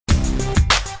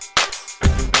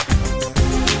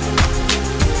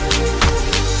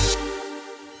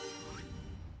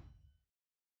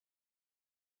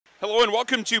Hello and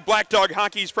welcome to Black Dog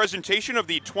Hockey's presentation of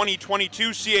the 2022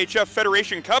 CHF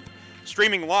Federation Cup,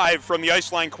 streaming live from the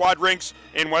Iceline Quad Rinks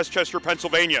in Westchester,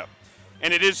 Pennsylvania.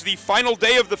 And it is the final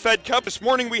day of the Fed Cup. This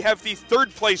morning we have the third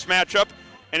place matchup,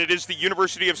 and it is the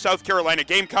University of South Carolina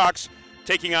Gamecocks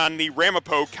taking on the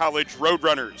Ramapo College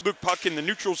Roadrunners. Luke puck in the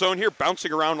neutral zone here,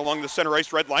 bouncing around along the center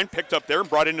ice red line, picked up there and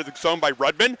brought into the zone by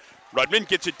Rudman. Rudman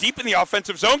gets it deep in the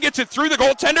offensive zone, gets it through the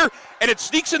goaltender, and it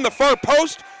sneaks in the far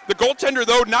post. The goaltender,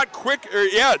 though, not quick.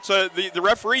 The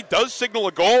referee does signal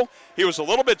a goal. He was a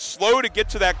little bit slow to get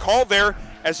to that call there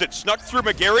as it snuck through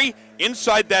McGarry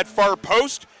inside that far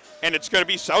post, and it's going to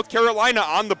be South Carolina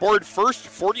on the board first,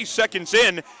 40 seconds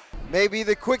in. Maybe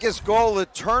the quickest goal of the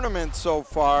tournament so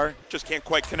far. Just can't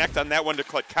quite connect on that one to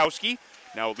Kletkowski.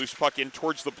 Now a loose puck in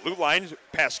towards the blue line.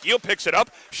 Pasquill picks it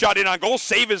up, shot in on goal,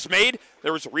 save is made.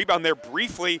 There was a rebound there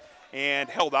briefly and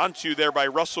held on to there by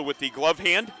Russell with the glove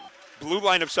hand. Blue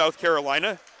line of South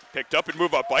Carolina picked up and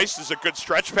move up ice. This is a good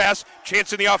stretch pass.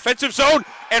 Chance in the offensive zone,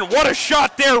 and what a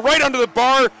shot there right under the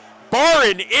bar. Bar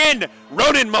and in.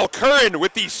 Ronan Mulcurin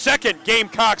with the second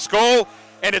Gamecocks goal,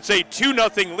 and it's a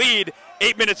 2-0 lead.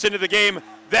 8 minutes into the game,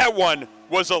 that one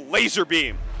was a laser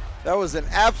beam. That was an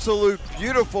absolute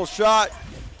beautiful shot.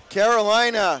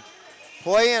 Carolina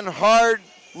playing hard,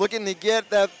 looking to get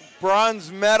that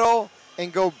bronze medal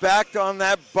and go back on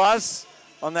that bus,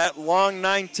 on that long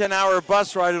 9-10 hour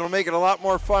bus ride. It'll make it a lot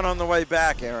more fun on the way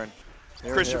back, Aaron.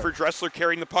 Christopher Dressler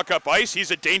carrying the puck up ice. He's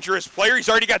a dangerous player. He's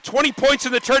already got 20 points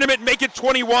in the tournament, make it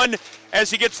 21 as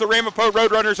he gets the Ramapo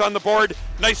Roadrunners on the board.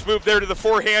 Nice move there to the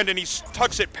forehand, and he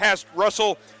tucks it past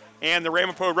Russell, and the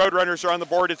Ramapo Roadrunners are on the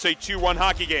board. It's a 2-1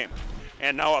 hockey game.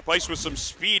 And now up ice with some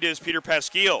speed is Peter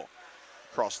Pasquill.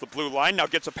 Across the blue line, now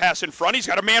gets a pass in front. He's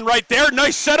got a man right there.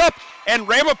 Nice setup, and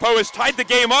Ramapo has tied the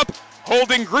game up.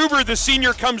 Holden Gruber, the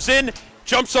senior, comes in,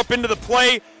 jumps up into the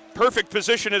play. Perfect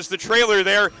position as the trailer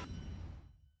there.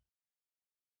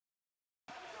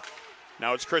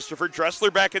 Now it's Christopher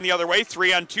Dressler back in the other way.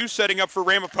 3-on-2 setting up for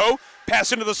Ramapo.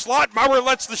 Pass into the slot. Maurer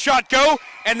lets the shot go,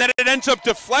 and then it ends up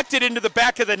deflected into the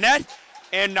back of the net.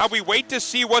 And now we wait to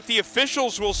see what the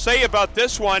officials will say about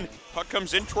this one. Puck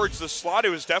comes in towards the slot. It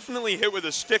was definitely hit with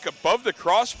a stick above the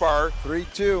crossbar.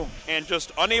 3-2. And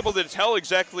just unable to tell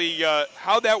exactly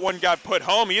how that one got put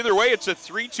home. Either way, it's a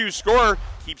 3-2 score.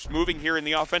 Keeps moving here in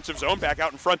the offensive zone. Back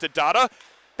out in front to Dada.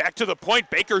 Back to the point.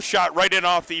 Baker's shot right in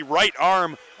off the right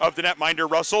arm of the netminder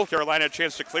Russell. Carolina a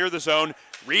chance to clear the zone.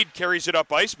 Reed carries it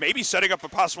up ice, maybe setting up a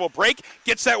possible break.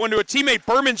 Gets that one to a teammate.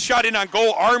 Berman's shot in on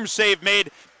goal. Arm save made.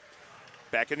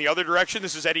 Back in the other direction.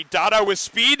 This is Eddie Dada with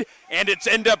speed, and it's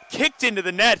end up kicked into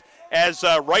the net as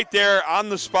right there on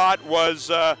the spot was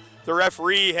the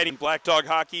referee. Heading Black Dog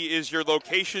Hockey is your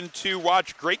location to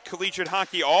watch great collegiate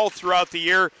hockey all throughout the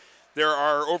year. There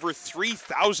are over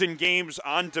 3,000 games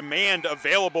on demand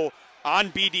available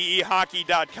on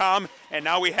bdehockey.com. And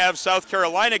now we have South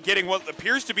Carolina getting what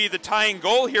appears to be the tying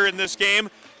goal here in this game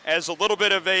as a little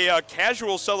bit of a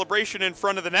casual celebration in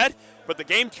front of the net. But the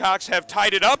Gamecocks have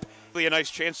tied it up. A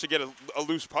nice chance to get a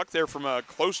loose puck there from a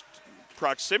close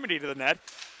proximity to the net.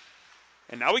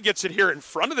 And now he gets it here in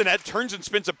front of the net, turns and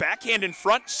spins a backhand in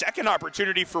front. Second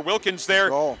opportunity for Wilkins there.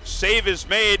 Goal. Save is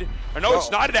made. Or no,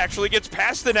 it's not. It actually gets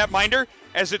past the netminder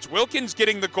as it's Wilkins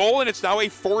getting the goal, and it's now a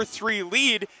 4-3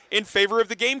 lead in favor of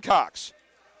the Gamecocks.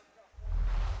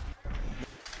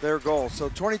 Their goal. So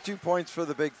 22 points for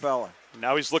the big fella.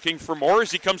 Now he's looking for more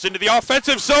as he comes into the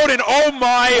offensive zone, and oh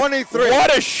my, 23.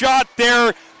 What a shot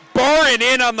there. Barring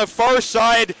in on the far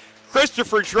side.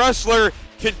 Christopher Dressler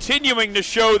continuing to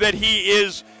show that he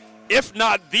is, if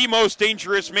not the most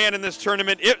dangerous man in this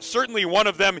tournament, certainly one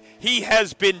of them. He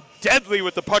has been deadly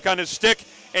with the puck on his stick,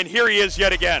 and here he is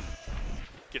yet again.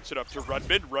 Gets it up to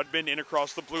Rudman. Rudman in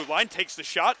across the blue line, takes the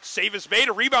shot. Save is made,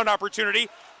 a rebound opportunity.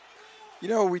 You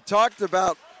know, we talked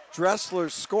about Dressler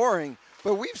scoring,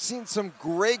 but we've seen some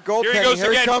great goaltending. Here he goes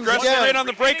again. Dressler in on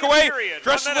the breakaway.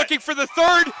 Dressler looking for the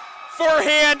third.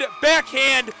 Forehand,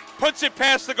 backhand, puts it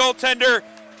past the goaltender.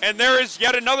 And there is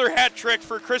yet another hat trick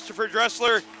for Christopher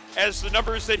Dressler as the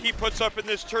numbers that he puts up in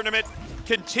this tournament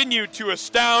continue to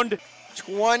astound.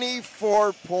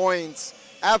 24 points.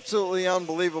 Absolutely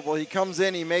unbelievable. He comes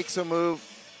in, he makes a move.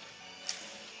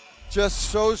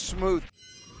 Just so smooth.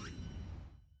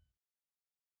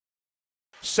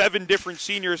 7 different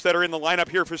seniors that are in the lineup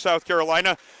here for South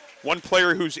Carolina. One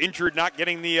player who's injured, not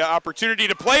getting the opportunity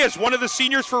to play, as one of the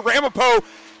seniors for Ramapo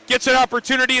gets an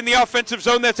opportunity in the offensive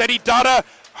zone. That's Eddie Dada.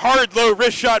 Hard low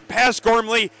wrist shot past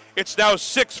Gormley. It's now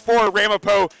 6-4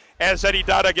 Ramapo as Eddie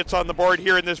Dada gets on the board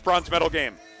here in this bronze medal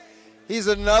game. He's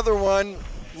another one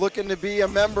looking to be a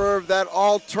member of that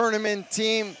all-tournament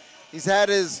team. He's had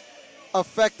his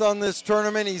effect on this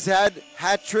tournament. He's had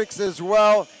hat tricks as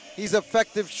well. He's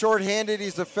effective shorthanded.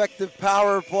 He's effective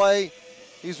power play.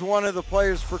 He's one of the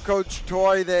players for Coach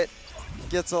Toy that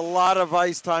gets a lot of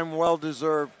ice time, well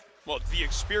deserved. Well, the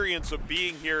experience of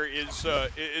being here is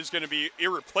going to be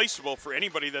irreplaceable for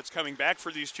anybody that's coming back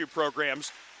for these two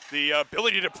programs. The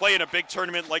ability to play in a big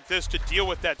tournament like this, to deal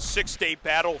with that 6-day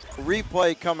battle.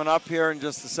 Replay coming up here in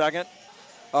just a second.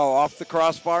 Oh, off the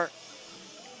crossbar.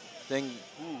 Ding.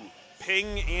 Ooh,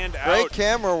 ping and out. Great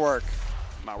camera work.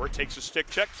 Maurer takes a stick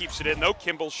check, keeps it in though.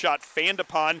 Kimball's shot fanned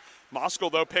upon.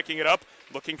 Moskal, though, picking it up,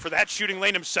 looking for that shooting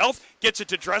lane himself. Gets it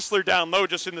to Dressler down low,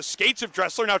 just in the skates of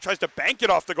Dressler. Now tries to bank it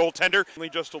off the goaltender. Only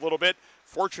just a little bit.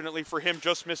 Fortunately for him,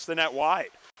 just missed the net wide.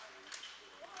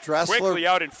 Dressler Quickly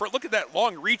out in front. Look at that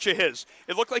long reach of his.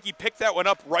 It looked like he picked that one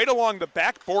up right along the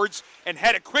backboards and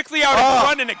had it quickly out in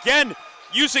front. And again,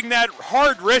 using that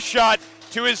hard wrist shot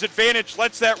to his advantage,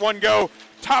 lets that one go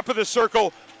top of the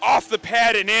circle, off the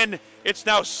pad and in. It's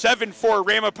now 7-4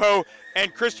 Ramapo,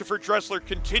 and Christopher Dressler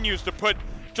continues to put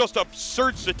just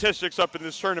absurd statistics up in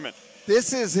this tournament.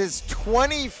 This is his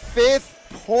 25th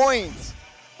point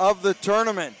of the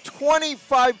tournament.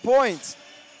 25 points.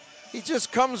 He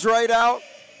just comes right out.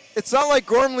 It's not like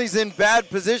Gormley's in bad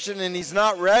position and he's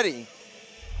not ready.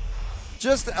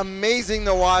 Just amazing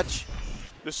to watch.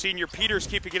 The senior Peters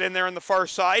keeping it in there on the far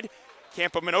side.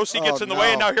 Campominosi gets in the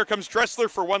way, and now here comes Dressler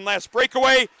for one last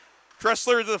breakaway.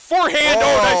 Dressler, the forehand.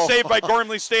 Nice save by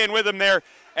Gormley, staying with him there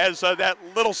as that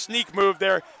little sneak move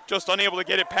there, just unable to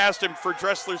get it past him for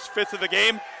Dressler's 5th of the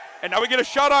game. And now we get a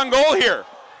shot on goal here.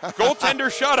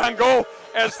 Goaltender shot on goal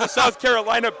as the South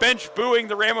Carolina bench booing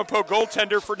the Ramapo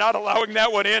goaltender for not allowing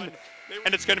that one in.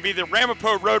 And it's going to be the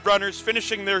Ramapo Roadrunners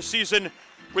finishing their season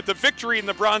with the victory in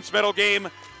the bronze medal game.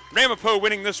 Ramapo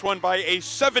winning this one by a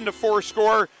 7-4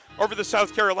 score over the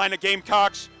South Carolina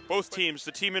Gamecocks. Both teams,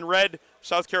 the team in red,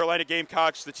 South Carolina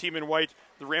Gamecocks, the team in white,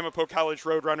 the Ramapo College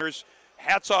Roadrunners.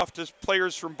 Hats off to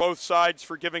players from both sides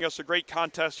for giving us a great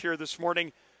contest here this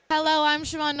morning. Hello, I'm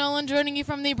Siobhan Nolan, joining you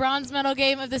from the bronze medal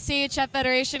game of the CHF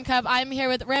Federation Cup. I'm here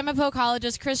with Ramapo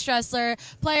College's Chris Dressler,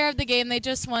 player of the game. They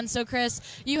just won. So, Chris,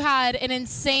 you had an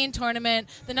insane tournament.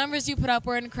 The numbers you put up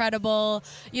were incredible.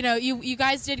 You know, you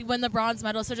guys did win the bronze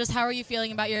medal. So, just how are you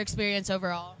feeling about your experience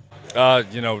overall?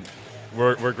 You know,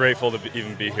 we're grateful to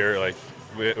even be here. Like,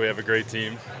 we have a great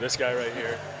team. This guy right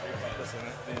here kept us in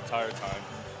it the entire time.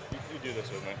 You do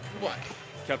this with me. What?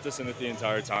 Kept us in it the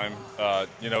entire time.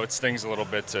 You know, it stings a little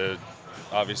bit to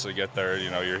obviously get there. You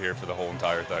know, you're here for the whole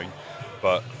entire thing.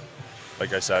 But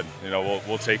like I said, you know,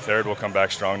 we'll take third. We'll come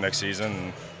back strong next season,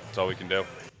 and that's all we can do.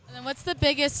 And then what's the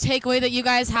biggest takeaway that you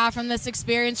guys have from this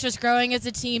experience, just growing as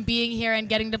a team, being here and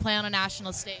getting to play on a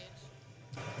national stage?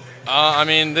 I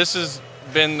mean, this has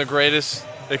been the greatest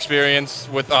experience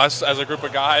with us as a group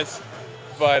of guys,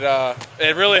 but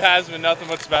it really has been nothing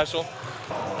but special.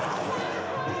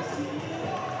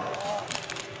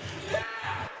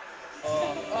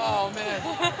 Oh,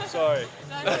 man. Sorry.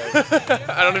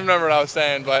 I don't even remember what I was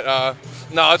saying, but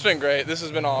no, it's been great. This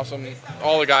has been awesome.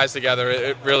 All the guys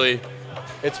together,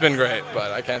 it's been great,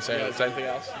 but I can't say anything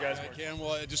else.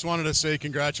 Well, I just wanted to say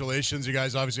congratulations. You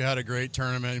guys obviously had a great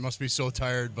tournament. You must be so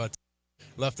tired, but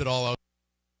left it all out.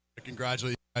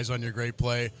 Congratulate you guys on your great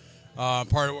play.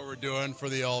 Part of what we're doing for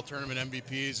the all-tournament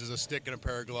MVPs is a stick and a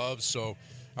pair of gloves. So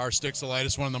our stick's the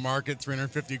lightest one on the market,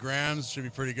 350 grams. Should be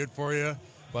pretty good for you.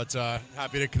 But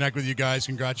happy to connect with you guys.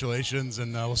 Congratulations,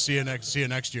 and we'll see you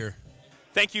next year.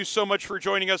 Thank you so much for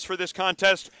joining us for this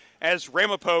contest as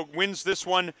Ramapo wins this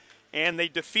one, and they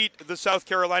defeat the South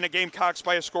Carolina Gamecocks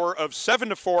by a score of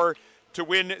 7-4 to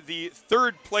win the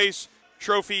third place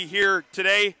trophy here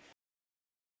today.